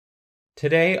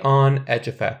Today on Edge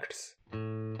Effects.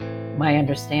 My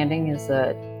understanding is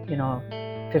that,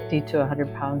 50 to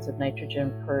 100 pounds of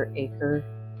nitrogen per acre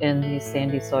in these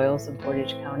sandy soils in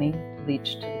Portage County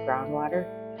leach to the groundwater.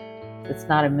 It's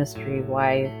not a mystery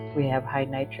why we have high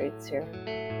nitrates here.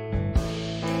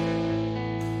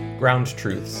 Ground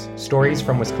Truths, Stories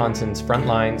from Wisconsin's Front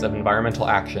Lines of Environmental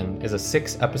Action is a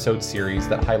 6-episode series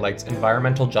that highlights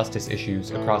environmental justice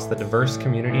issues across the diverse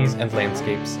communities and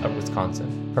landscapes of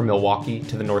Wisconsin, from Milwaukee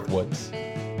to the North Woods.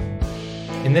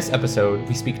 In this episode,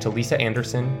 we speak to Lisa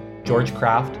Anderson, George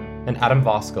Kraft, and Adam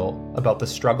Voskuhl about the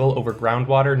struggle over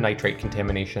groundwater nitrate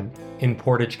contamination in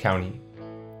Portage County.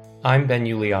 I'm Ben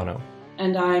Uliano.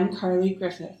 And I'm Carly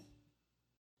Griffith.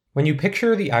 When you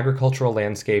picture the agricultural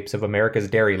landscapes of America's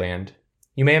dairyland,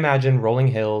 you may imagine rolling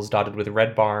hills dotted with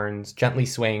red barns, gently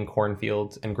swaying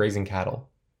cornfields, and grazing cattle.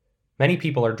 Many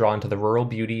people are drawn to the rural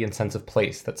beauty and sense of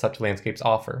place that such landscapes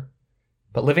offer.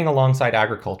 But living alongside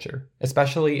agriculture,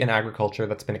 especially in agriculture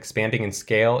that's been expanding in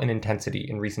scale and intensity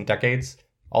in recent decades,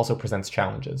 also presents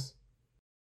challenges.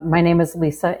 My name is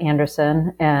Lisa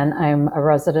Anderson, and I'm a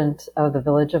resident of the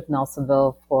village of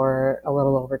Nelsonville for a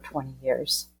little over 20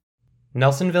 years.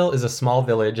 Nelsonville is a small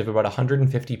village of about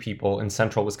 150 people in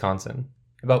central Wisconsin.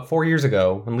 About 4 years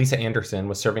ago, when Lisa Anderson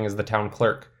was serving as the town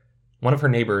clerk, one of her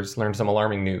neighbors learned some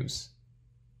alarming news.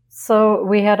 So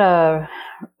we had a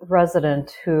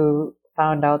resident who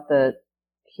found out that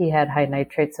he had high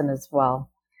nitrates in his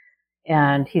well,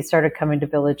 and he started coming to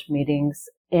village meetings,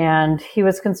 and he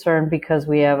was concerned because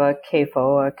we have a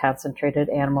CAFO, a concentrated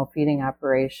animal feeding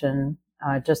operation,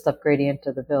 just upgrading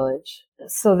into the village.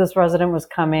 So this resident was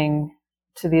coming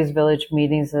to these village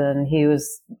meetings, and he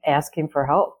was asking for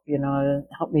help,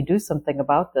 help me do something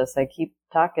about this. I keep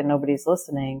talking, nobody's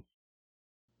listening.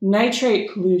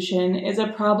 Nitrate pollution is a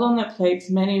problem that plagues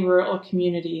many rural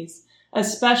communities,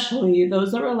 especially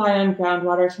those that rely on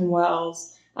groundwater from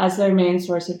wells as their main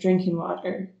source of drinking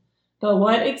water. But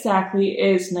what exactly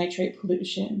is nitrate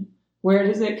pollution? Where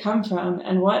does it come from,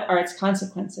 and what are its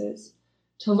consequences?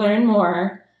 To learn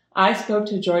more, I spoke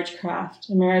to George Kraft,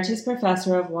 Emeritus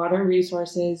Professor of Water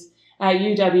Resources at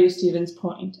UW-Stevens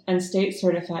Point and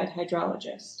state-certified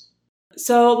hydrologist.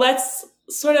 So let's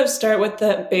sort of start with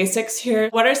the basics here.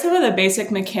 What are some of the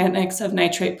basic mechanics of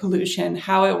nitrate pollution,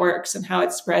 how it works, and how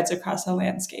it spreads across the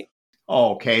landscape?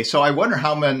 Okay, so I wonder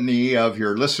how many of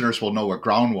your listeners will know what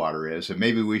groundwater is, and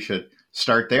maybe we should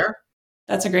start there?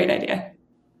 That's a great idea.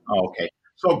 Okay.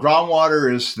 So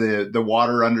groundwater is the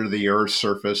water under the Earth's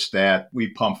surface that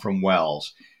we pump from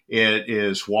wells. It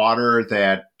is water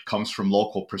that comes from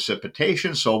local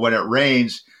precipitation. So when it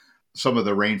rains, some of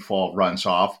the rainfall runs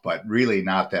off, but really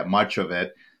not that much of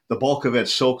it. The bulk of it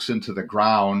soaks into the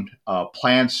ground.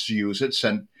 Plants use it,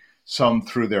 send some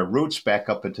through their roots back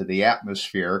up into the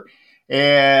atmosphere.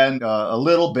 And a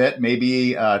little bit,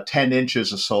 maybe 10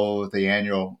 inches or so of the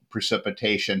annual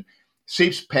precipitation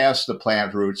seeps past the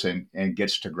plant roots and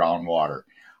gets to groundwater.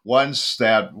 Once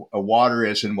that water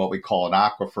is in what we call an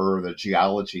aquifer, the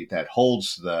geology that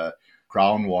holds the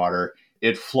groundwater,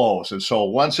 it flows. And so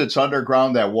once it's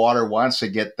underground, that water wants to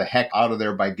get the heck out of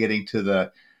there by getting to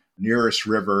the nearest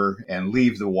river and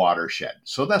leave the watershed.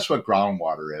 So that's what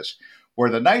groundwater is. Where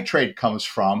the nitrate comes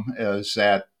from is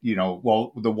that,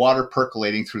 the water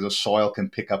percolating through the soil can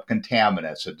pick up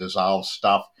contaminants. It dissolves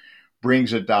stuff,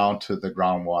 brings it down to the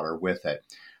groundwater with it.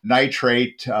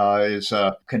 Nitrate is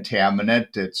a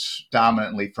contaminant. It's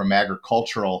dominantly from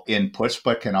agricultural inputs,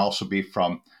 but can also be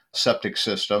from septic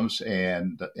systems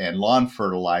and lawn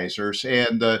fertilizers.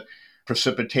 And the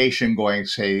precipitation going,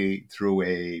 say, through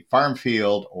a farm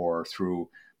field or through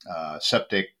a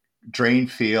septic drain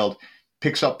field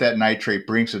picks up that nitrate,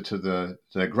 brings it to the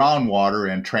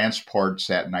groundwater, and transports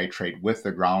that nitrate with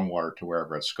the groundwater to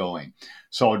wherever it's going.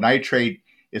 So nitrate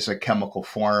is a chemical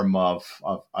form of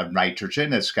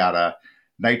nitrogen. It's got a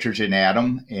nitrogen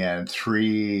atom and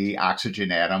 3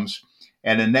 oxygen atoms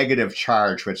and a negative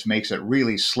charge, which makes it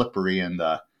really slippery in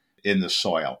the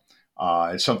soil.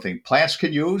 It's something plants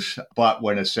can use, but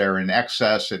when it's there in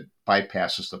excess, it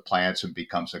bypasses the plants and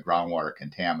becomes a groundwater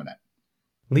contaminant.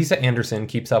 Lisa Anderson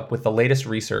keeps up with the latest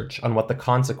research on what the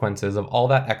consequences of all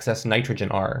that excess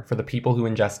nitrogen are for the people who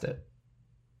ingest it.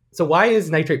 So why is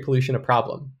nitrate pollution a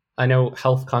problem? I know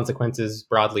health consequences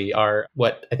broadly are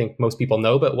what I think most people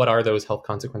know, but what are those health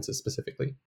consequences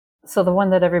specifically? So the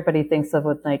one that everybody thinks of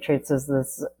with nitrates is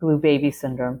this blue baby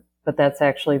syndrome, but that's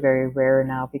actually very rare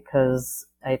now because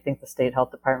I think the state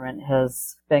health department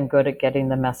has been good at getting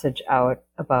the message out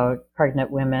about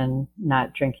pregnant women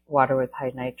not drinking water with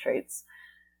high nitrates.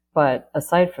 But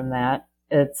aside from that,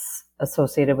 It's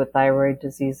associated with thyroid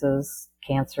diseases,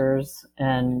 cancers,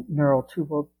 and neural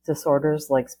tubal disorders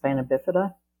like spina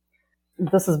bifida.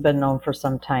 This has been known for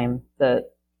some time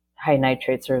that high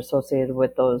nitrates are associated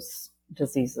with those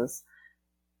diseases.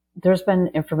 There's been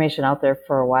information out there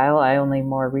for a while. I only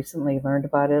more recently learned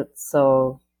about it.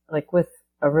 So, like with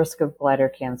a risk of bladder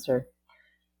cancer,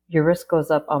 your risk goes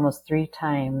up almost 3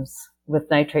 times with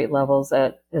nitrate levels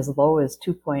at as low as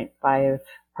 2.5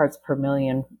 parts per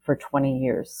million for 20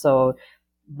 years. So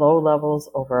low levels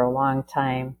over a long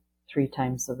time, 3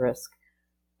 times the risk.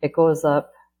 It goes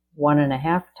up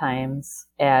 1.5 times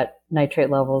at nitrate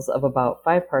levels of about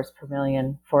 5 parts per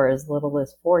million for as little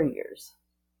as 4 years.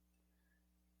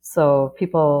 So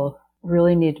people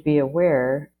really need to be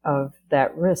aware of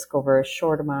that risk over a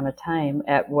short amount of time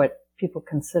at what people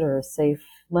consider a safe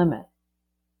limit.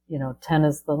 10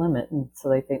 is the limit, and so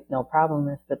they think no problem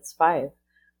if it's 5.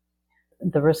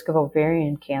 The risk of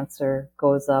ovarian cancer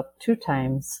goes up 2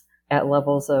 times at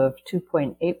levels of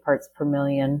 2.8 parts per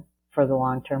million for the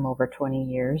long term over 20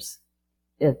 years.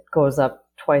 It goes up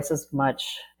twice as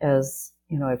much as,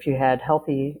 if you had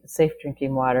healthy, safe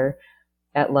drinking water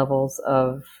at levels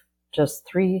of just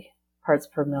 3 parts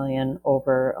per million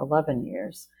over 11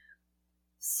 years.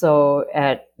 So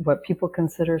at what people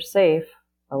consider safe,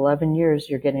 11 years,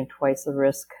 you're getting twice the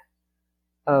risk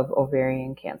of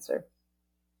ovarian cancer.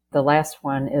 The last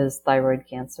one is thyroid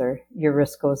cancer. Your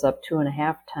risk goes up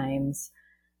 2.5 times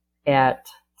at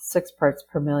 6 parts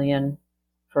per million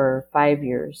for 5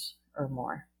 years or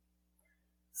more.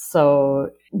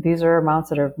 So these are amounts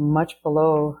that are much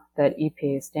below that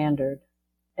EPA standard.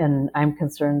 And I'm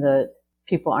concerned that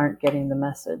people aren't getting the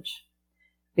message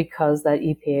because that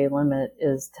EPA limit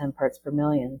is 10 parts per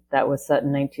million. That was set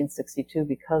in 1962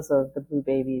 because of the blue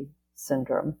baby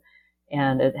syndrome.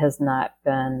 And it has not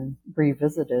been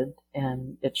revisited,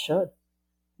 and it should.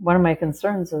 One of my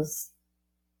concerns is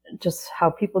just how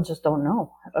people just don't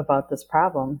know about this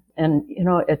problem. And,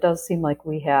 it does seem like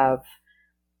we have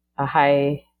a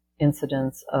high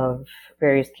incidence of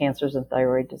various cancers and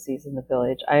thyroid disease in the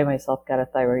village. I myself got a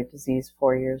thyroid disease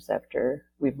 4 years after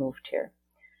we moved here.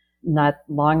 Not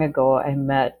long ago, I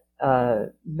met a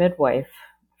midwife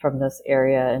from this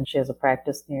area, and she has a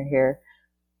practice near here.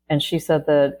 And she said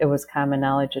that it was common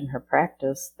knowledge in her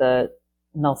practice that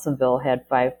Nelsonville had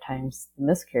 5 times the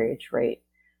miscarriage rate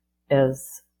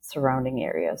as surrounding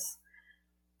areas.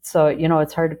 So,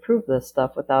 it's hard to prove this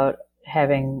stuff without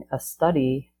having a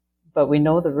study, but we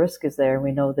know the risk is there, and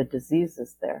we know the disease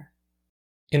is there.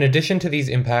 In addition to these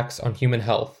impacts on human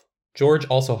health, George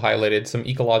also highlighted some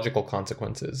ecological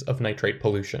consequences of nitrate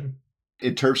pollution.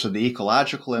 In terms of the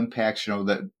ecological impacts,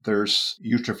 that there's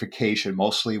eutrophication.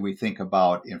 Mostly we think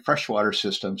about in freshwater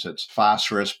systems, it's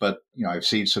phosphorus, but, I've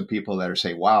seen some people that are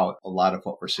saying, wow, a lot of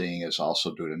what we're seeing is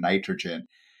also due to nitrogen.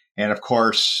 And of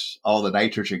course, all the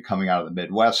nitrogen coming out of the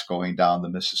Midwest going down the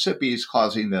Mississippi is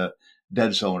causing the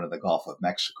dead zone in the Gulf of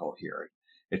Mexico here.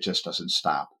 It just doesn't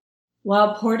stop.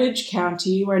 While Portage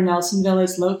County, where Nelsonville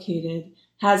is located,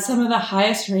 has some of the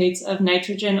highest rates of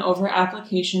nitrogen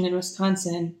over-application in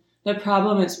Wisconsin, the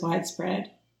problem is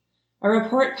widespread. A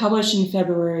report published in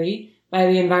February by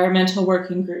the Environmental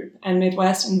Working Group and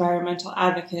Midwest Environmental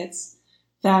Advocates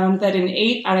found that in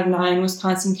 8 out of 9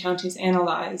 Wisconsin counties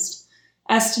analyzed,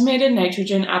 estimated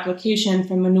nitrogen application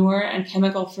from manure and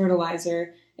chemical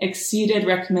fertilizer exceeded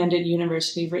recommended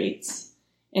university rates.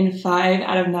 In 5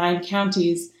 out of 9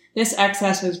 counties, this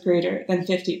excess was greater than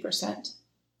 50%.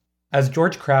 As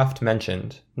George Kraft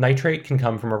mentioned, nitrate can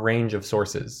come from a range of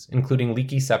sources, including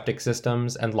leaky septic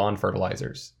systems and lawn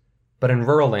fertilizers. But in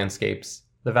rural landscapes,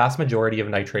 the vast majority of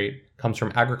nitrate comes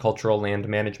from agricultural land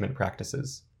management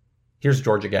practices. Here's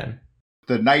George again.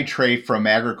 The nitrate from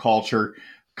agriculture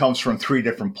comes from 3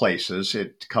 different places.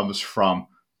 It comes from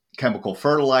chemical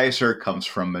fertilizer, it comes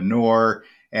from manure,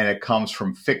 and it comes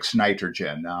from fixed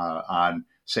nitrogen on,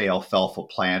 say, alfalfa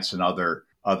plants and other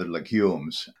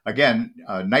legumes. Again,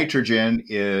 nitrogen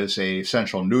is an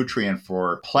essential nutrient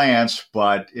for plants,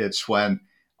 but it's when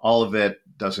all of it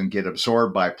doesn't get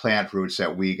absorbed by plant roots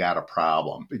that we got a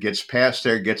problem. It gets past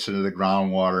there, gets into the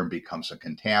groundwater, and becomes a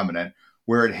contaminant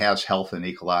where it has health and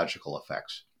ecological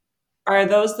effects. Are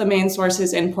those the main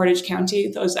sources in Portage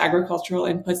County, those agricultural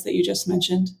inputs that you just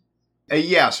mentioned?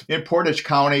 Yes. In Portage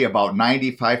County, about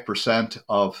 95%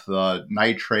 of the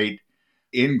nitrate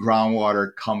in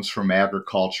groundwater comes from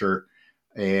agriculture,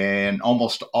 and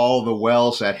almost all the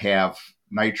wells that have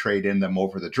nitrate in them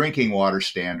over the drinking water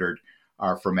standard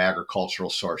are from agricultural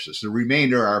sources. The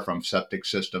remainder are from septic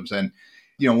systems. And,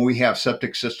 when we have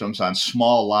septic systems on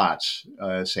small lots,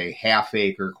 say half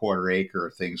acre, quarter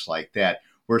acre, things like that,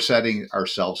 we're setting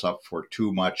ourselves up for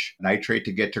too much nitrate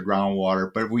to get to groundwater.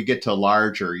 But if we get to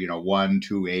larger, 1,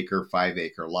 2 acre, 5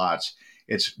 acre lots,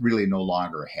 it's really no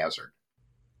longer a hazard.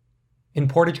 In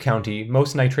Portage County,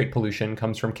 most nitrate pollution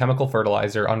comes from chemical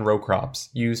fertilizer on row crops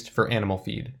used for animal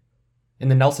feed. In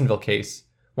the Nelsonville case,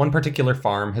 one particular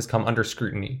farm has come under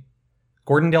scrutiny.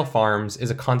 Gordondale Farms is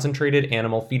a concentrated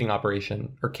animal feeding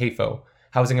operation, or CAFO,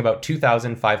 housing about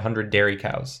 2,500 dairy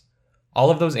cows. All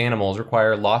of those animals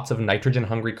require lots of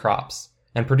nitrogen-hungry crops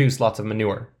and produce lots of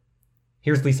manure.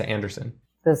 Here's Lisa Anderson.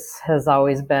 This has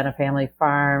always been a family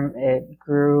farm. It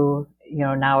grew,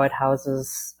 now it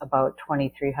houses about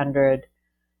 2,300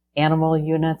 animal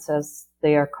units, as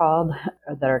they are called,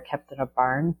 that are kept in a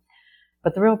barn.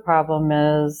 But the real problem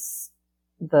is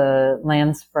the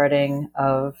land spreading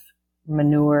of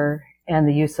manure and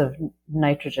the use of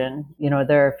nitrogen.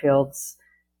 There are fields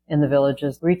in the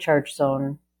village's recharge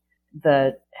zone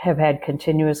that have had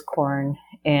continuous corn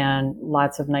and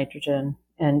lots of nitrogen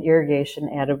and irrigation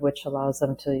added, which allows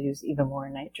them to use even more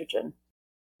nitrogen.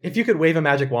 If you could wave a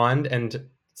magic wand and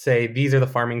say, these are the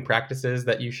farming practices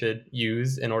that you should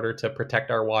use in order to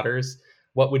protect our waters,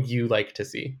 what would you like to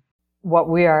see? What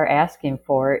we are asking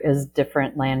for is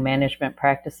different land management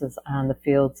practices on the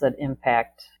fields that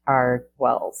impact our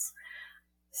wells.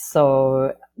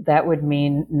 So that would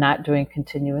mean not doing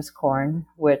continuous corn,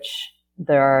 which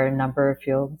there are a number of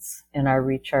fields in our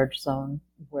recharge zone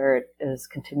where it is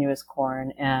continuous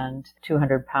corn and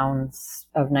 200 pounds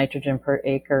of nitrogen per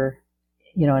acre,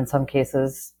 in some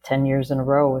cases 10 years in a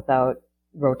row without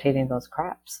rotating those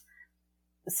crops.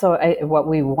 So what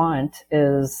we want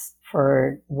is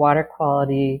for water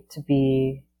quality to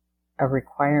be a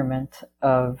requirement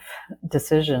of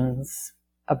decisions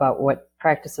about what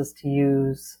practices to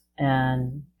use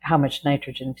and how much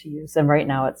nitrogen to use. And right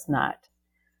now it's not.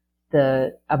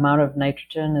 The amount of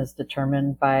nitrogen is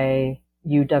determined by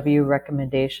UW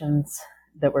recommendations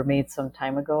that were made some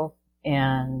time ago.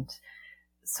 And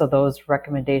so those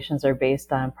recommendations are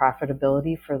based on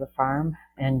profitability for the farm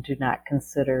and do not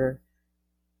consider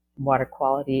water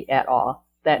quality at all.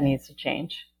 That needs to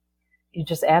change. You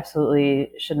just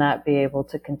absolutely should not be able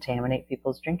to contaminate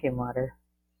people's drinking water.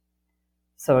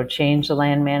 So change the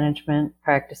land management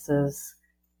practices,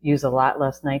 use a lot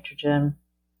less nitrogen.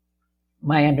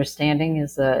 My understanding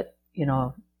is that,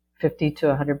 50 to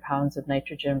 100 pounds of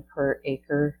nitrogen per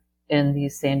acre in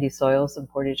these sandy soils in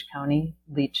Portage County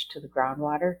leach to the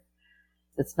groundwater.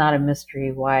 It's not a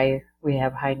mystery why we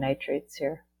have high nitrates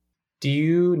here. Do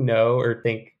you know or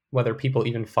think whether people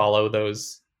even follow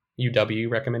those UW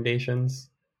recommendations?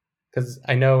 Because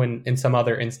I know in some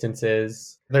other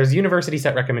instances, there's university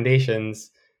set recommendations,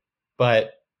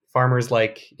 but farmers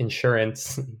like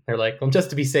insurance. They're like, well, just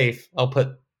to be safe, I'll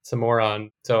put some more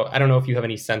on. So I don't know if you have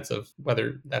any sense of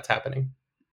whether that's happening.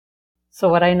 So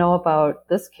what I know about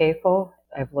this CAFO,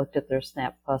 I've looked at their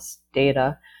SNAP Plus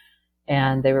data,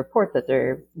 and they report that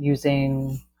they're using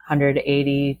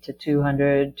 180 to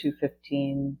 200,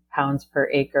 215 pounds per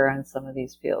acre on some of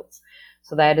these fields.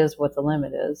 So that is what the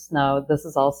limit is. Now, this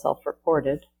is all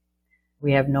self-reported.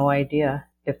 We have no idea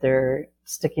if they're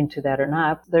sticking to that or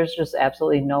not. There's just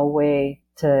absolutely no way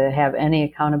to have any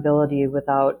accountability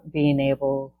without being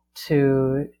able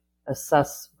to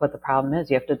assess what the problem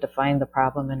is. You have to define the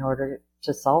problem in order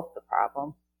to solve the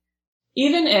problem.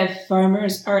 Even if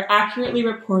farmers are accurately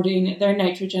reporting their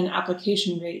nitrogen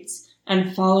application rates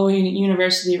and following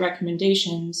university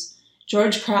recommendations,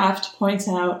 George Kraft points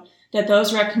out that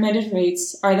those recommended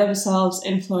rates are themselves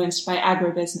influenced by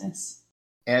agribusiness.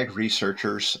 Ag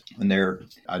researchers, when they're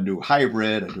a new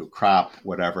hybrid, a new crop,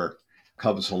 whatever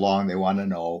comes along, they want to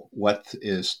know what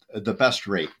is the best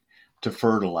rate to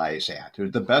fertilize at.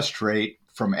 The best rate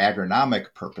from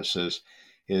agronomic purposes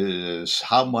is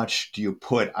how much do you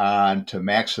put on to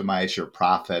maximize your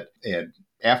profit. And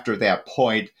after that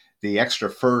point, the extra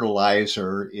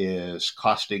fertilizer is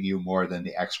costing you more than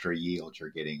the extra yield you're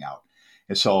getting out.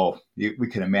 And so we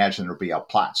can imagine there'll be a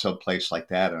plot someplace like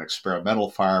that, an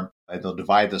experimental farm, and they'll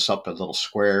divide this up in little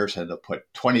squares and they'll put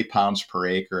 20 pounds per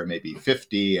acre and maybe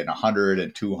 50 and 100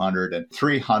 and 200 and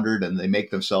 300, and they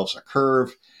make themselves a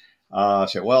curve.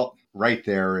 Say, well, right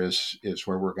there is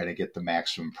where we're going to get the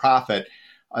maximum profit.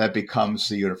 That becomes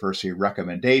the university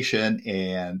recommendation,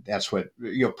 and that's what,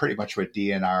 pretty much what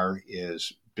DNR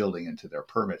is building into their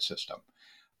permit system.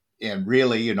 And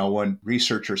really, when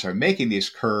researchers are making these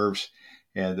curves,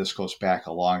 and this goes back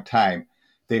a long time,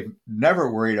 they've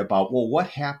never worried about, well, what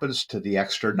happens to the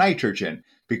extra nitrogen?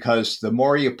 Because the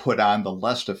more you put on, the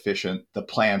less efficient the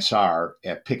plants are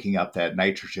at picking up that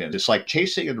nitrogen. It's like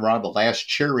chasing it around the last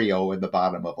Cheerio in the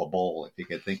bottom of a bowl, if you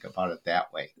could think about it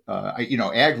that way.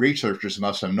 Ag researchers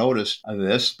must have noticed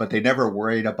this, but they never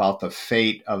worried about the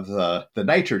fate of the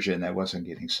nitrogen that wasn't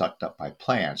getting sucked up by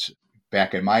plants.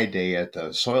 Back in my day at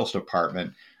the soils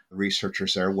department,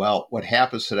 researchers there, well, what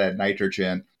happens to that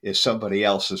nitrogen is somebody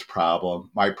else's problem.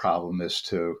 My problem is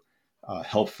to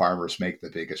help farmers make the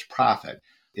biggest profit.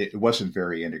 It wasn't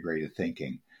very integrated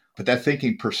thinking. But that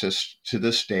thinking persists to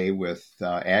this day with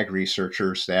ag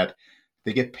researchers, that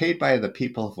they get paid by the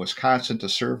people of Wisconsin to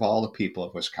serve all the people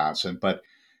of Wisconsin, but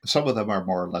some of them are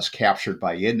more or less captured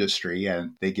by industry,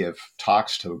 and they give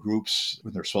talks to groups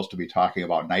when they're supposed to be talking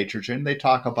about nitrogen. They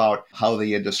talk about how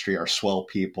the industry are swell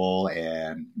people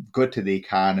and good to the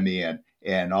economy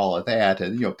and all of that.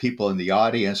 And, people in the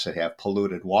audience that have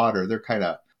polluted water, they're kind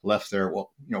of left there,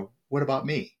 well, what about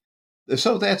me?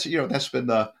 So that's been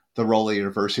the role of the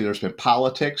university. There's been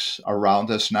politics around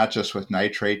this, not just with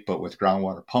nitrate, but with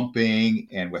groundwater pumping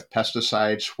and with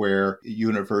pesticides, where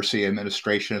university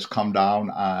administration has come down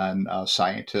on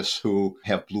scientists who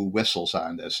have blew whistles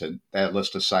on this. And that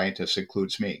list of scientists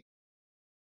includes me.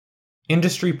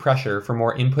 Industry pressure for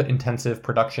more input-intensive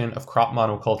production of crop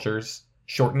monocultures,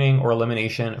 shortening or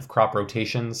elimination of crop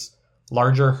rotations,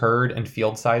 larger herd and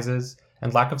field sizes,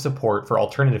 and lack of support for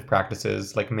alternative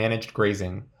practices like managed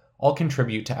grazing all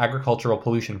contribute to agricultural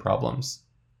pollution problems.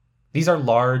 These are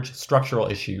large, structural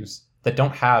issues that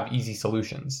don't have easy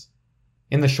solutions.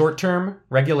 In the short term,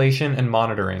 regulation and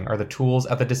monitoring are the tools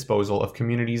at the disposal of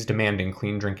communities demanding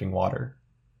clean drinking water.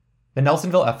 The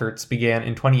Nelsonville efforts began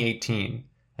in 2018,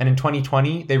 and in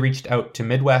 2020 they reached out to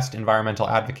Midwest Environmental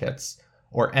Advocates,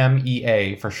 or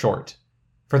MEA for short,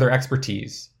 for their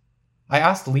expertise. I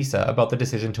asked Lisa about the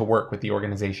decision to work with the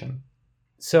organization.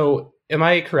 So, am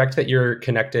I correct that you're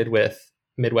connected with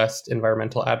Midwest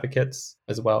Environmental Advocates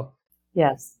as well?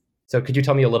 Yes. So, could you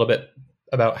tell me a little bit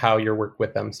about how your work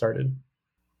with them started?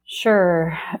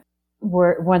 Sure.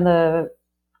 When the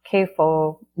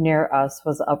CAFO near us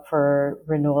was up for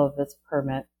renewal of its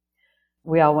permit,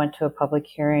 we all went to a public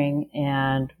hearing,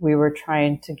 and we were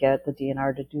trying to get the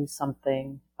DNR to do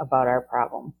something about our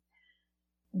problem.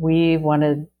 We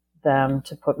wanted them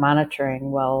to put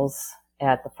monitoring wells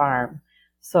at the farm.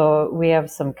 So we have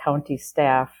some county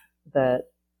staff that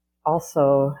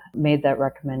also made that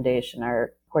recommendation,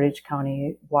 our Portage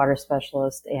County water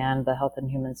specialist and the health and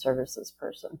human services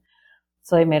person.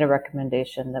 So they made a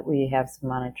recommendation that we have some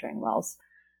monitoring wells.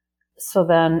 So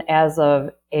then as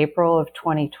of April of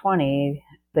 2020,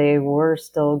 they were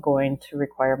still going to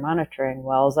require monitoring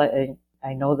wells.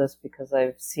 I know this because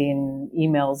I've seen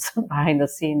emails behind the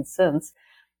scenes since.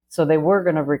 So they were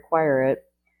going to require it,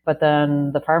 but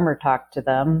then the farmer talked to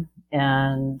them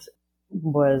and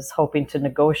was hoping to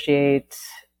negotiate,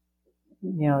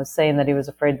 saying that he was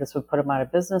afraid this would put him out of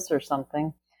business or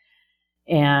something.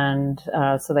 And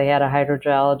so they had a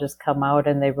hydrogeologist come out,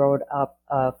 and they wrote up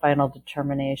a final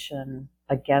determination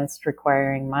against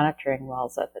requiring monitoring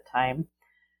wells at the time,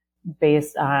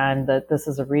 based on that this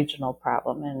is a regional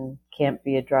problem and can't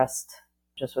be addressed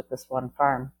just with this one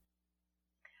farm.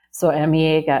 So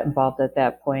MEA got involved at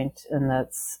that point, and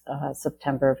that's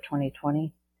September of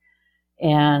 2020,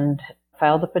 and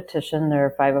filed a petition. There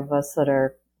are 5 of us that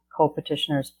are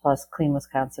co-petitioners, plus Clean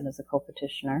Wisconsin is a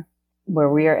co-petitioner, where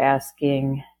we are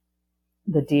asking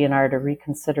the DNR to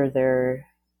reconsider their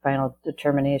final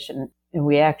determination. And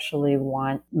we actually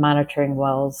want monitoring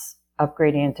wells up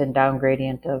gradient and down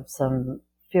gradient of some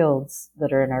fields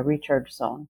that are in our recharge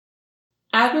zone.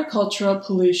 Agricultural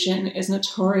pollution is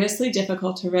notoriously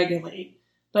difficult to regulate,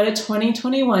 but a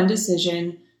 2021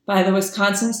 decision by the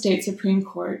Wisconsin State Supreme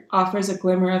Court offers a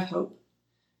glimmer of hope.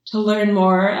 To learn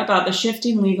more about the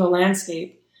shifting legal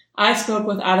landscape, I spoke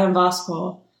with Adam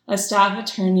Voskuhl, a staff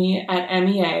attorney at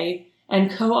MEA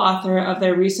and co-author of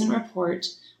their recent report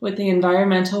with the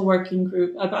Environmental Working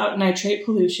Group about nitrate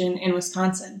pollution in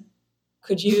Wisconsin.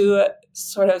 Could you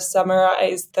sort of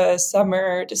summarize the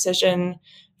summer decision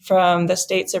from the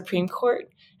state Supreme Court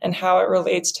and how it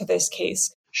relates to this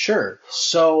case? Sure.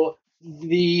 So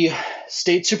the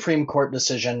state Supreme Court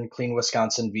decision, Clean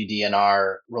Wisconsin v.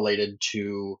 DNR, related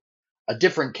to a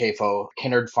different CAFO,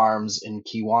 Kinnard Farms in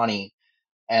Kewaunee,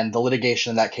 and the litigation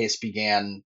in that case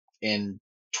began in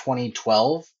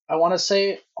 2012, I want to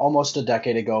say, almost a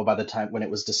decade ago by the time when it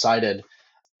was decided.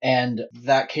 And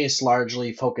that case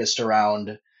largely focused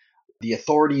around the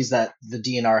authorities that the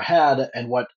DNR had and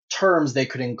what terms they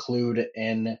could include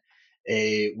in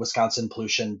a Wisconsin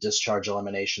Pollution Discharge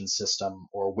Elimination System,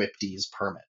 or WIPDES,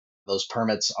 permit. Those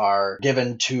permits are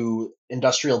given to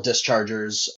industrial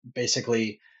dischargers,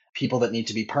 basically people that need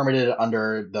to be permitted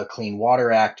under the Clean Water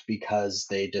Act because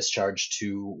they discharge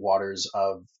to waters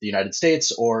of the United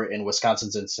States, or in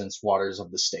Wisconsin's instance, waters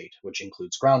of the state, which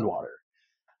includes groundwater.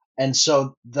 And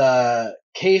so the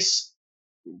case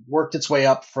worked its way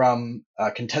up from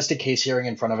a contested case hearing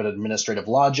in front of an administrative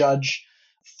law judge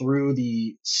through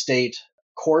the state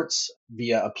courts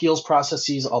via appeals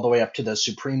processes all the way up to the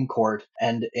Supreme Court.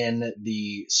 And in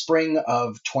the spring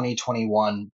of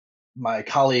 2021, my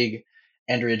colleague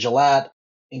Andrea Gillette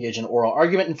engaged in oral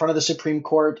argument in front of the Supreme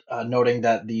Court, noting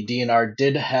that the DNR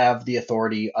did have the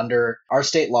authority under our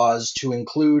state laws to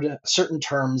include certain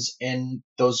terms in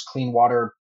those clean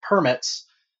water permits,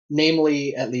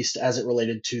 namely, at least as it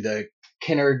related to the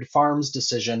Kinnard Farms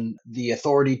decision, the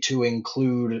authority to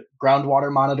include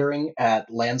groundwater monitoring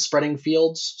at land spreading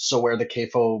fields. So where the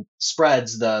CAFO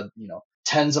spreads the,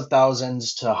 tens of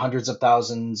thousands to hundreds of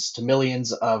thousands to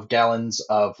millions of gallons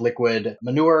of liquid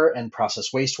manure and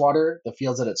processed wastewater, the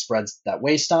fields that it spreads that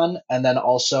waste on, and then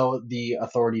also the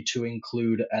authority to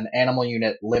include an animal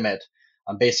unit limit,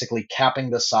 basically capping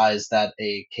the size that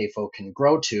a CAFO can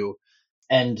grow to.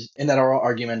 And in that oral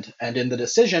argument and in the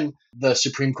decision, the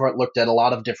Supreme Court looked at a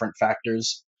lot of different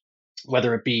factors,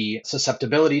 whether it be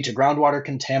susceptibility to groundwater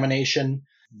contamination,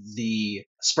 the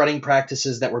spreading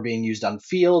practices that were being used on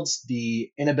fields, the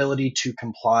inability to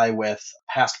comply with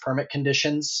past permit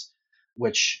conditions,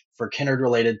 which for Kinnard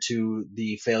related to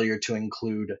the failure to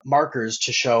include markers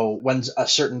to show when a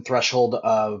certain threshold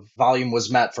of volume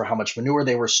was met for how much manure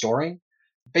they were storing.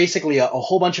 Basically a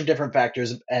whole bunch of different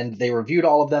factors, and they reviewed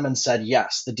all of them and said,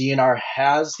 yes, the DNR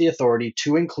has the authority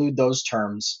to include those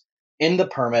terms in the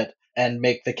permit and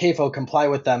make the CAFO comply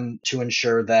with them to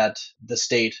ensure that the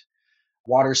state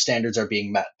water standards are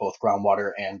being met, both groundwater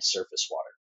and surface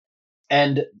water.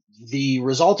 And the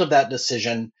result of that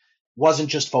decision wasn't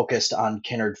just focused on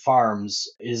Kinnard Farms.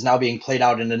 It is now being played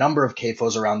out in a number of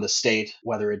CAFOs around the state,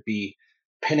 whether it be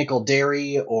Pinnacle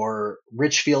Dairy or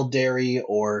Richfield Dairy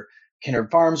or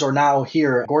Kinnard Farms, or now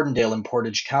here, Gordondale in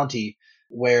Portage County,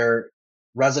 where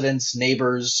residents,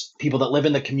 neighbors, people that live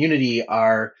in the community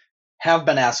have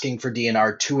been asking for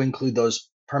DNR to include those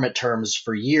permit terms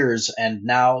for years. And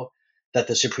now that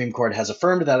the Supreme Court has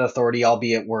affirmed that authority,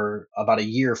 albeit we're about a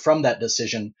year from that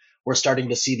decision, we're starting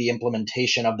to see the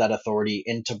implementation of that authority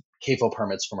into CAFO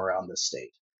permits from around the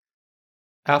state.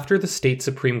 After the state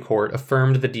Supreme Court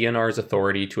affirmed the DNR's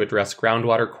authority to address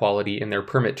groundwater quality in their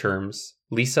permit terms,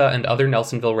 Lisa and other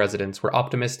Nelsonville residents were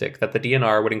optimistic that the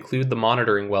DNR would include the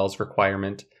monitoring wells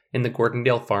requirement in the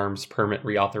Gordondale Farms permit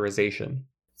reauthorization.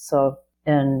 So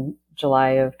in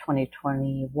July of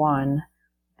 2021,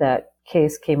 that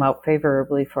case came out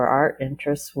favorably for our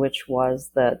interests, which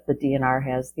was that the DNR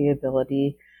has the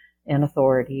ability and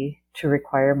authority to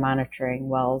require monitoring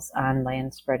wells on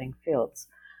land spreading fields.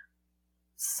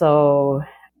 So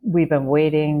we've been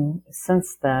waiting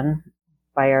since then.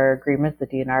 By our agreement, the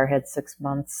DNR had 6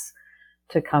 months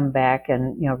to come back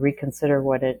and reconsider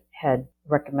what it had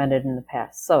recommended in the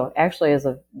past. So actually, as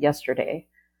of yesterday,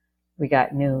 we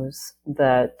got news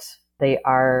that they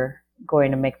are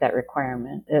going to make that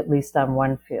requirement, at least on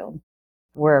one field.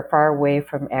 We're far away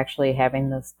from actually having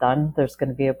this done. There's going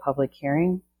to be a public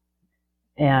hearing.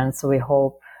 And so we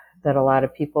hope that a lot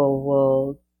of people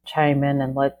will chime in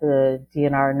and let the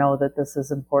DNR know that this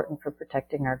is important for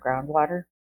protecting our groundwater.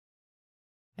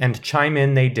 And chime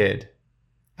in they did.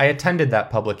 I attended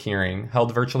that public hearing,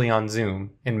 held virtually on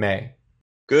Zoom, in May.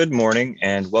 Good morning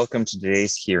and welcome to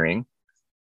today's hearing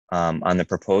on the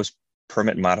proposed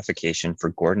permit modification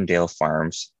for Gordondale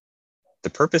Farms. The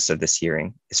purpose of this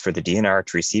hearing is for the DNR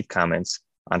to receive comments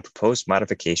on proposed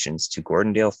modifications to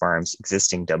Gordondale Farms'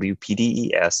 existing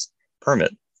WPDES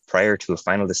permit prior to a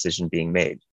final decision being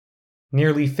made.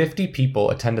 Nearly 50 people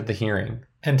attended the hearing,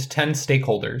 and 10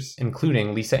 stakeholders,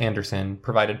 including Lisa Anderson,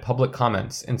 provided public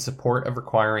comments in support of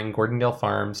requiring Gordondale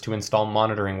Farms to install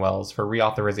monitoring wells for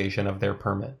reauthorization of their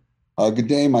permit. Good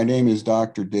day. My name is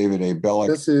Dr. David A. Bellick.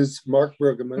 This is Mark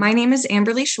Bergman. My name is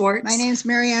Amberly Schwartz. My name is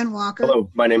Marianne Walker. Hello,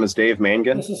 my name is Dave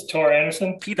Mangan. This is Tor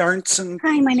Anderson. Pete Arnson.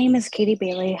 Hi, my name is Katie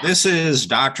Bailey. This is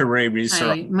Dr. Ray Reeser.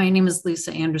 Hi, my name is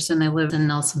Lisa Anderson. I live in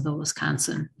Nelsonville,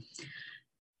 Wisconsin.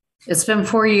 It's been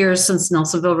 4 years since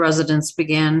Nelsonville residents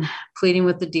began pleading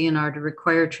with the DNR to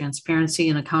require transparency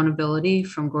and accountability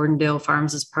from Gordondale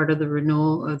Farms as part of the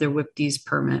renewal of their WPDES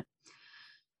permit.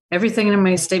 Everything in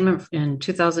my statement in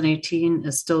 2018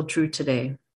 is still true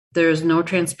today. There is no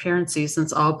transparency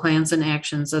since all plans and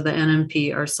actions of the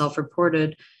NMP are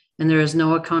self-reported, and there is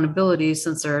no accountability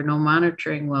since there are no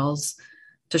monitoring wells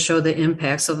to show the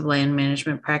impacts of land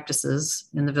management practices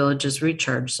in the village's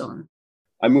recharge zone.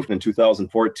 I moved in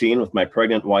 2014 with my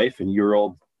pregnant wife and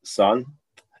year-old son.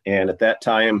 And at that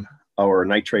time, our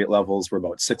nitrate levels were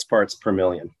about 6 parts per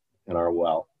million in our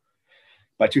well.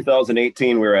 By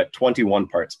 2018, we were at 21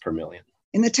 parts per million.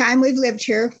 In the time we've lived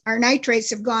here, our nitrates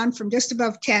have gone from just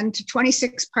above 10 to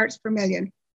 26 parts per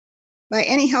million. By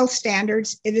any health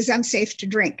standards, it is unsafe to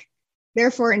drink,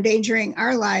 therefore endangering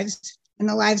our lives and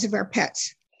the lives of our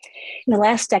pets. In the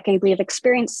last decade, we have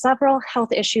experienced several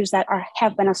health issues that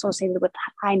have been associated with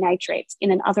high nitrates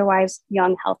in an otherwise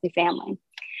young, healthy family.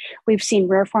 We've seen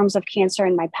rare forms of cancer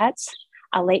in my pets,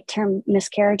 a late-term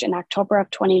miscarriage in October of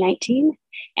 2019,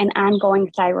 and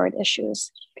ongoing thyroid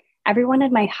issues. Everyone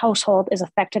in my household is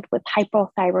affected with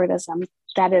hypothyroidism.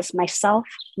 That is myself,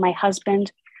 my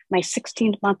husband, my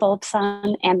 16-month-old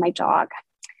son, and my dog.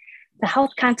 The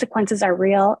health consequences are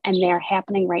real, and they are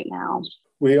happening right now.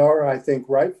 We are, I think,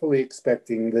 rightfully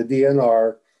expecting the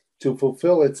DNR to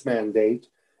fulfill its mandate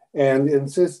and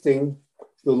insisting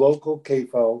the local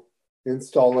CAFO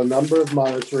install a number of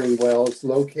monitoring wells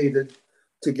located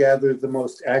to gather the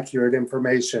most accurate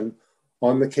information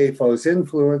on the CAFO's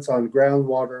influence on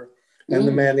groundwater and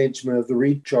the management of the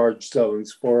recharge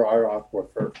zones for our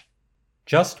aquifer.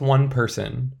 Just one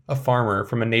person, a farmer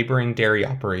from a neighboring dairy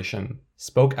operation,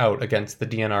 spoke out against the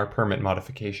DNR permit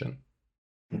modification.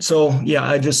 So,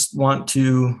 I just want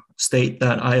to state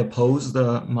that I oppose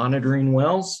the monitoring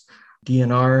wells.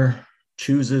 DNR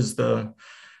chooses the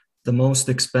most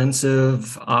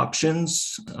expensive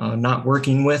options, not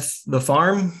working with the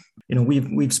farm.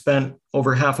 We've spent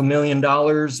over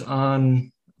 $500,000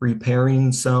 on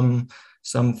repairing some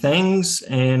things,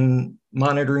 and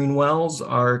monitoring wells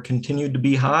are continued to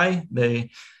be high. The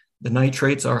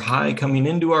nitrates are high coming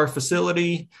into our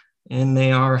facility, and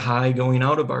they are high going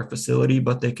out of our facility,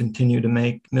 but they continue to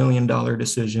make $1 million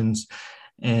decisions.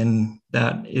 And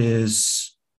that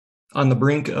is on the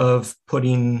brink of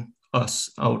putting us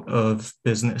out of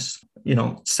business.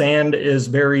 Sand is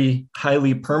very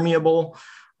highly permeable.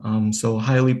 So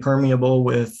highly permeable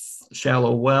with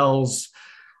shallow wells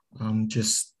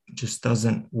just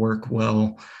doesn't work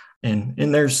well. And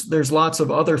there's lots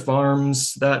of other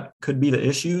farms that could be the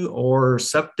issue, or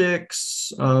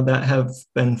septics that have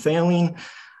been failing.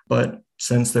 But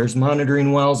since there's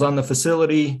monitoring wells on the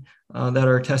facility that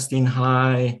are testing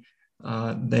high,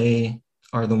 they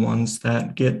are the ones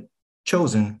that get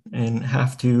chosen and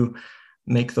have to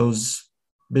make those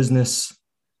business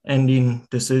ending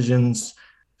decisions.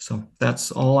 So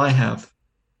that's all I have.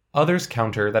 Others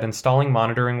counter that installing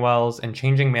monitoring wells and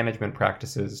changing management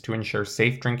practices to ensure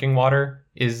safe drinking water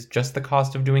is just the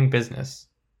cost of doing business.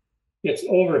 It's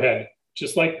overhead,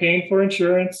 just like paying for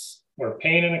insurance or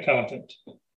paying an accountant.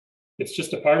 It's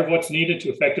just a part of what's needed to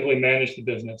effectively manage the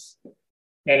business.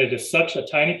 And it is such a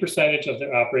tiny percentage of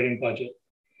their operating budget.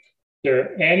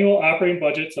 Their annual operating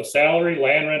budgets of salary,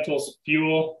 land rentals,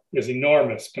 fuel is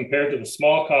enormous compared to the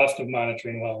small cost of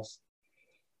monitoring wells.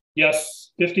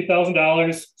 Yes,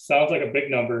 $50,000 sounds like a big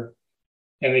number,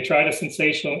 and they try to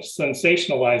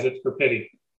sensationalize it for pity.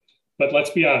 But let's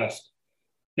be honest,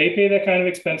 they pay that kind of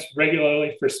expense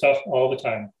regularly for stuff all the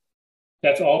time.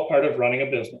 That's all part of running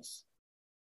a business.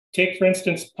 Take, for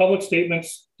instance, public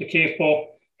statements the CAFO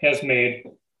has made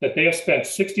that they have spent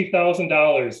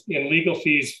 $60,000 in legal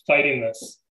fees fighting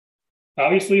this.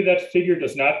 Obviously, that figure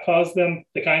does not cause them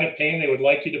the kind of pain they would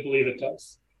like you to believe it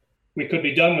does. We could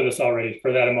be done with this already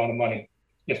for that amount of money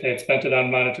if they had spent it on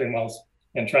monitoring wells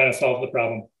and trying to solve the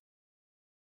problem.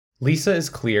 Lisa is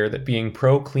clear that being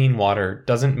pro-clean water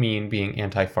doesn't mean being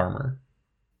anti-farmer.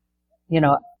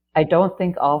 I don't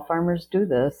think all farmers do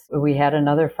this. We had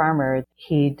another farmer,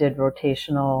 he did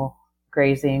rotational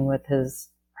grazing with his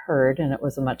herd, and it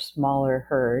was a much smaller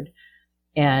herd.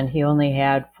 And he only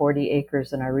had 40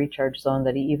 acres in our recharge zone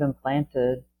that he even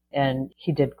planted. And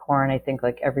he did corn, I think,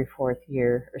 like every 4th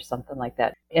year or something like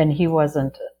that. And he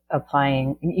wasn't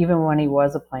applying, even when he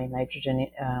was applying nitrogen,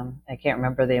 I can't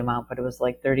remember the amount, but it was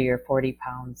like 30 or 40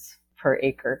 pounds per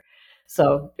acre.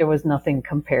 So it was nothing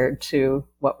compared to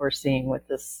what we're seeing with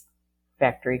this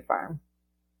factory farm.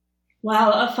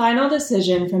 While a final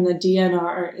decision from the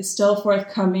DNR is still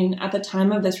forthcoming at the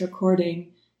time of this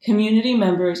recording, community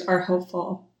members are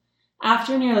hopeful.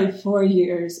 After nearly 4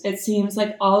 years, it seems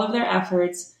like all of their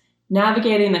efforts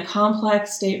navigating the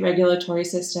complex state regulatory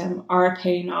system are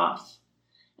paying off.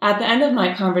 At the end of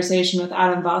my conversation with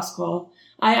Adam Voskuhl,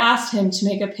 I asked him to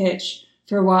make a pitch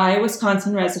for why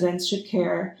Wisconsin residents should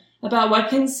care about what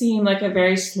can seem like a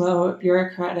very slow,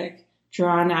 bureaucratic,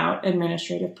 drawn-out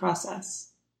administrative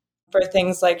process. For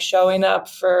things like showing up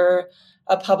for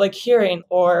a public hearing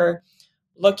or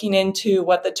looking into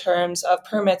what the terms of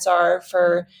permits are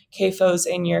for CAFOs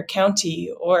in your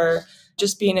county, or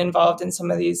just being involved in some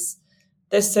of this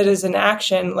citizen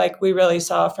action like we really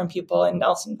saw from people in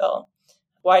Nelsonville.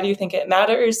 Why do you think it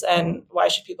matters, and why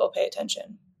should people pay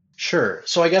attention? Sure.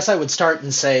 So I guess I would start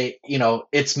and say,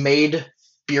 it's made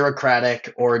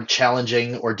bureaucratic or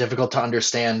challenging or difficult to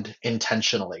understand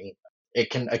intentionally. It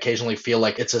can occasionally feel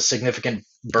like it's a significant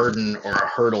burden or a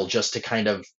hurdle just to kind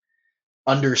of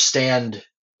understand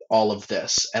all of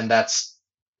this. And that's,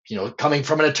 coming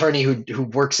from an attorney who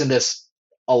works in this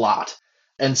a lot.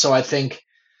 And so I think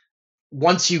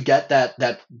once you get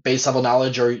that base level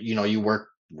knowledge, or, you work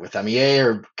with MEA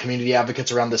or community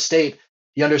advocates around the state,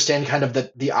 you understand kind of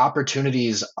that the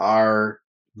opportunities are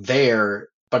there,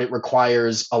 but it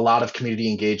requires a lot of community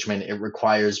engagement. It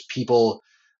requires people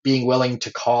being willing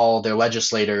to call their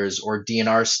legislators or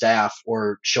DNR staff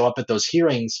or show up at those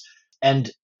hearings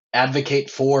and advocate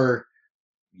for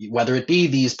whether it be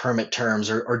these permit terms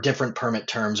or different permit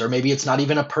terms, or maybe it's not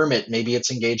even a permit. Maybe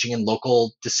it's engaging in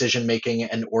local decision making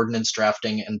and ordinance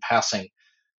drafting and passing.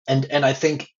 And I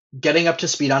think getting up to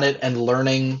speed on it and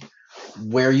learning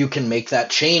where you can make that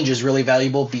change is really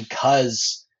valuable,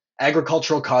 because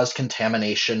agricultural caused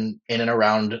contamination in and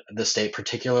around the state,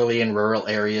 particularly in rural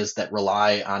areas that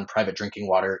rely on private drinking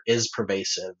water, is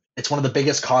pervasive. It's one of the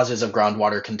biggest causes of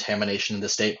groundwater contamination in the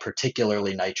state,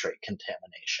 particularly nitrate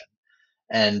contamination.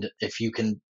 And if you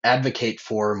can advocate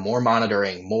for more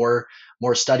monitoring, more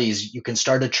studies, you can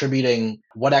start attributing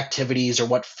what activities or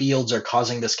what fields are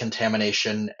causing this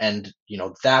contamination. And,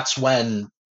 that's when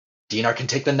DNR can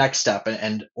take the next step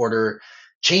and order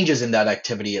changes in that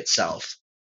activity itself.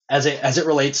 As it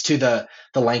relates to the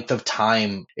length of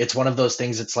time, it's one of those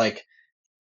things. It's like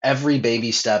every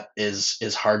baby step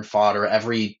is hard fought, or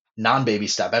every non-baby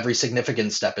step, every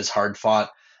significant step is hard fought.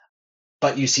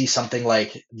 But you see something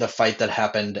like the fight that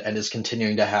happened and is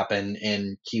continuing to happen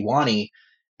in Kewaunee,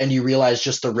 and you realize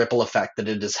just the ripple effect that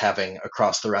it is having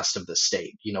across the rest of the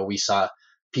state. We saw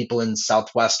people in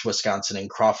Southwest Wisconsin and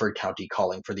Crawford County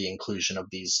calling for the inclusion of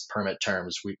these permit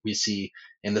terms. We see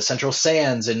in the Central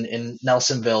Sands in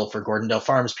Nelsonville for Gordondale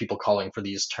Farms, people calling for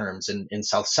these terms. In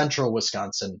South Central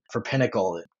Wisconsin for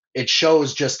Pinnacle. It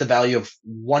shows just the value of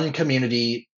one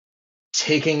community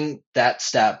taking that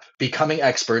step, becoming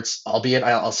experts, albeit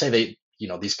I'll say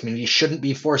these communities shouldn't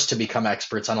be forced to become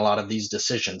experts on a lot of these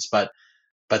decisions, but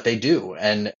they do.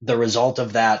 And the result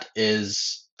of that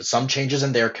is some changes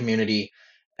in their community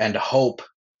and hope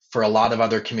for a lot of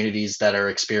other communities that are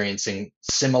experiencing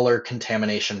similar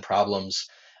contamination problems.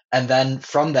 And then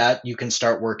from that, you can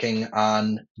start working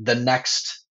on the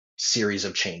next series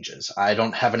of changes. I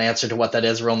don't have an answer to what that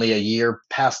is. We're only a year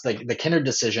past the Kinnaird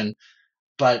decision.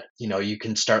 But, you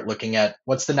can start looking at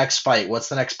what's the next fight, what's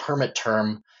the next permit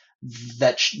term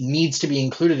that needs to be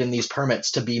included in these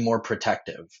permits to be more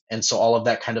protective. And so all of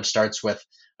that kind of starts with,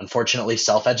 unfortunately,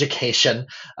 self-education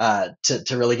to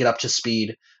really get up to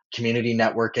speed, community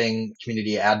networking,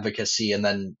 community advocacy, and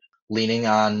then leaning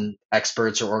on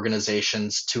experts or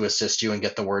organizations to assist you and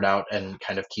get the word out and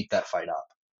kind of keep that fight up.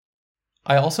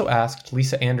 I also asked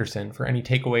Lisa Anderson for any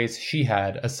takeaways she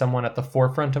had as someone at the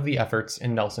forefront of the efforts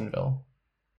in Nelsonville.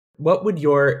 What would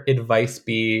your advice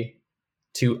be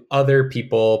to other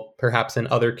people, perhaps in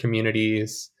other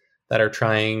communities, that are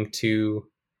trying to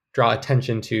draw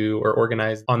attention to or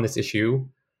organize on this issue?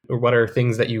 Or what are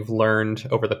things that you've learned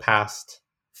over the past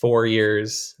 4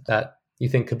 years that you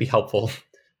think could be helpful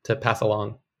to pass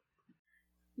along?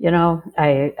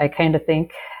 I kind of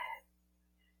think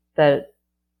that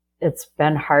it's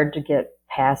been hard to get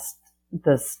past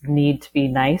this need to be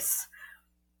nice.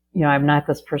 I'm not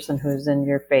this person who's in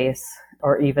your face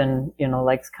or even,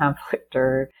 likes conflict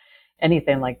or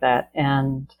anything like that.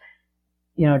 And,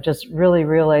 just really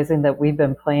realizing that we've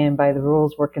been playing by the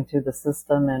rules, working through the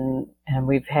system, and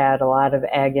we've had a lot of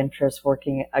ag interests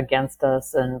working against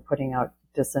us and putting out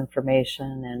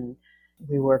disinformation. And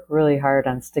we work really hard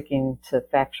on sticking to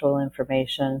factual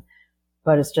information,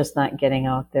 but it's just not getting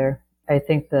out there. I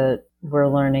think that we're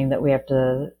learning that we have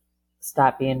to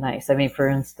stop being nice. I mean, for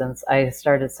instance, I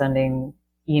started sending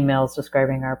emails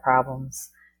describing our problems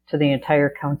to the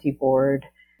entire county board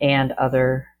and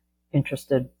other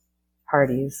interested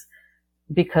parties,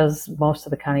 because most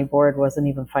of the county board wasn't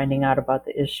even finding out about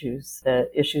the issues. The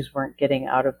issues weren't getting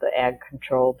out of the ag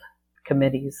controlled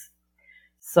committees.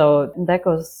 So that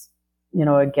goes,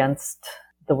 against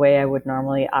the way I would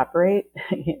normally operate.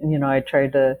 I try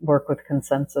to work with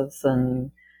consensus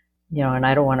and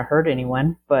I don't want to hurt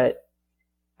anyone, but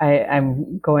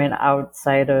I'm going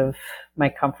outside of my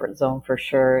comfort zone for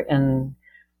sure, and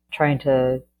trying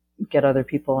to, get other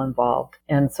people involved.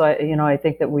 And so, I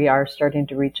think that we are starting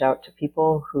to reach out to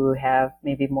people who have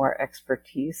maybe more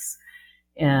expertise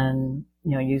in,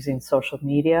 using social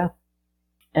media.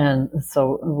 And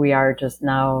so we are just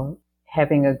now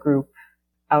having a group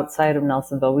outside of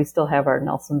Nelsonville. We still have our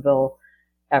Nelsonville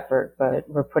effort, but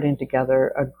we're putting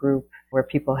together a group where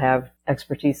people have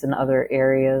expertise in other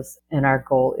areas. And our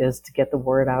goal is to get the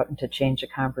word out and to change the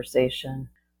conversation.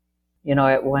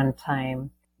 At one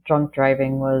time, drunk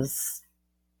driving was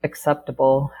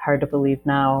acceptable, hard to believe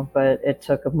now, but it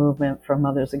took a movement from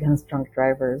Mothers Against Drunk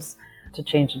Drivers to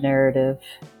change the narrative.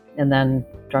 And then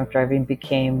drunk driving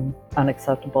became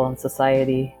unacceptable in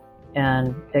society.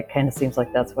 And it kind of seems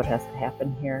like that's what has to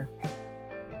happen here.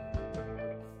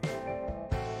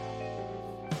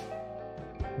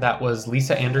 That was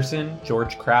Lisa Anderson,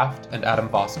 George Kraft, and Adam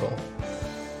Voskuhl.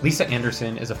 Lisa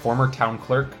Anderson is a former town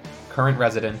clerk, current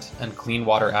resident, and clean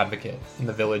water advocate in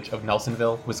the village of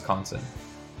Nelsonville, Wisconsin.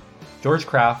 George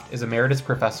Kraft is Emeritus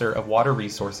Professor of Water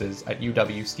Resources at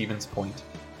UW Stevens Point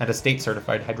and a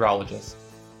state-certified hydrologist.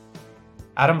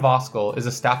 Adam Voskuhl is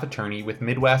a staff attorney with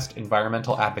Midwest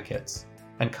Environmental Advocates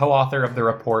and co-author of the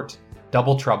report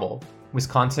Double Trouble: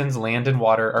 Wisconsin's Land and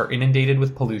Water Are Inundated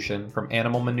with Pollution from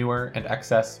Animal Manure and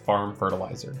Excess Farm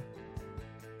Fertilizer.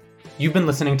 You've been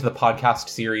listening to the podcast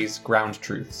series Ground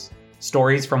Truths,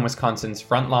 Stories from Wisconsin's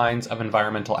Front Lines of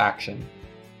Environmental Action.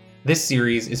 This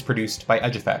series is produced by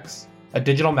EdgeFX, a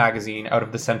digital magazine out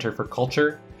of the Center for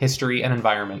Culture, History, and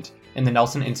Environment in the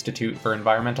Nelson Institute for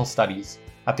Environmental Studies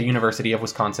at the University of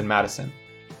Wisconsin-Madison.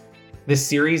 This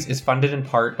series is funded in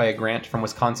part by a grant from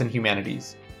Wisconsin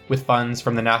Humanities, with funds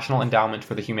from the National Endowment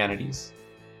for the Humanities.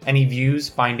 Any views,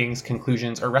 findings,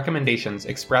 conclusions, or recommendations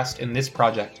expressed in this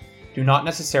project do not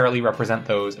necessarily represent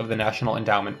those of the National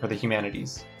Endowment for the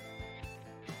Humanities.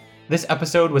 This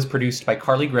episode was produced by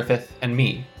Carly Griffith and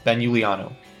me, Ben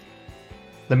Uliano.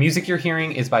 The music you're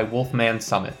hearing is by Wolfman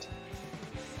Summit.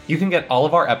 You can get all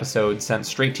of our episodes sent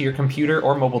straight to your computer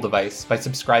or mobile device by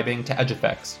subscribing to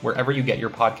EdgeFX wherever you get your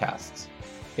podcasts.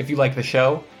 If you like the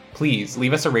show, please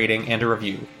leave us a rating and a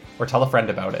review, or tell a friend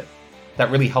about it. That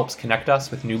really helps connect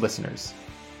us with new listeners.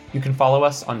 You can follow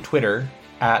us on Twitter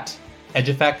at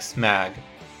EdgeFXMag.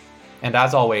 And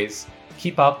as always,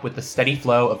 keep up with the steady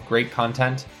flow of great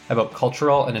content about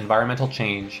cultural and environmental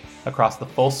change across the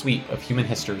full sweep of human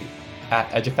history at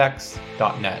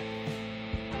edgefx.net.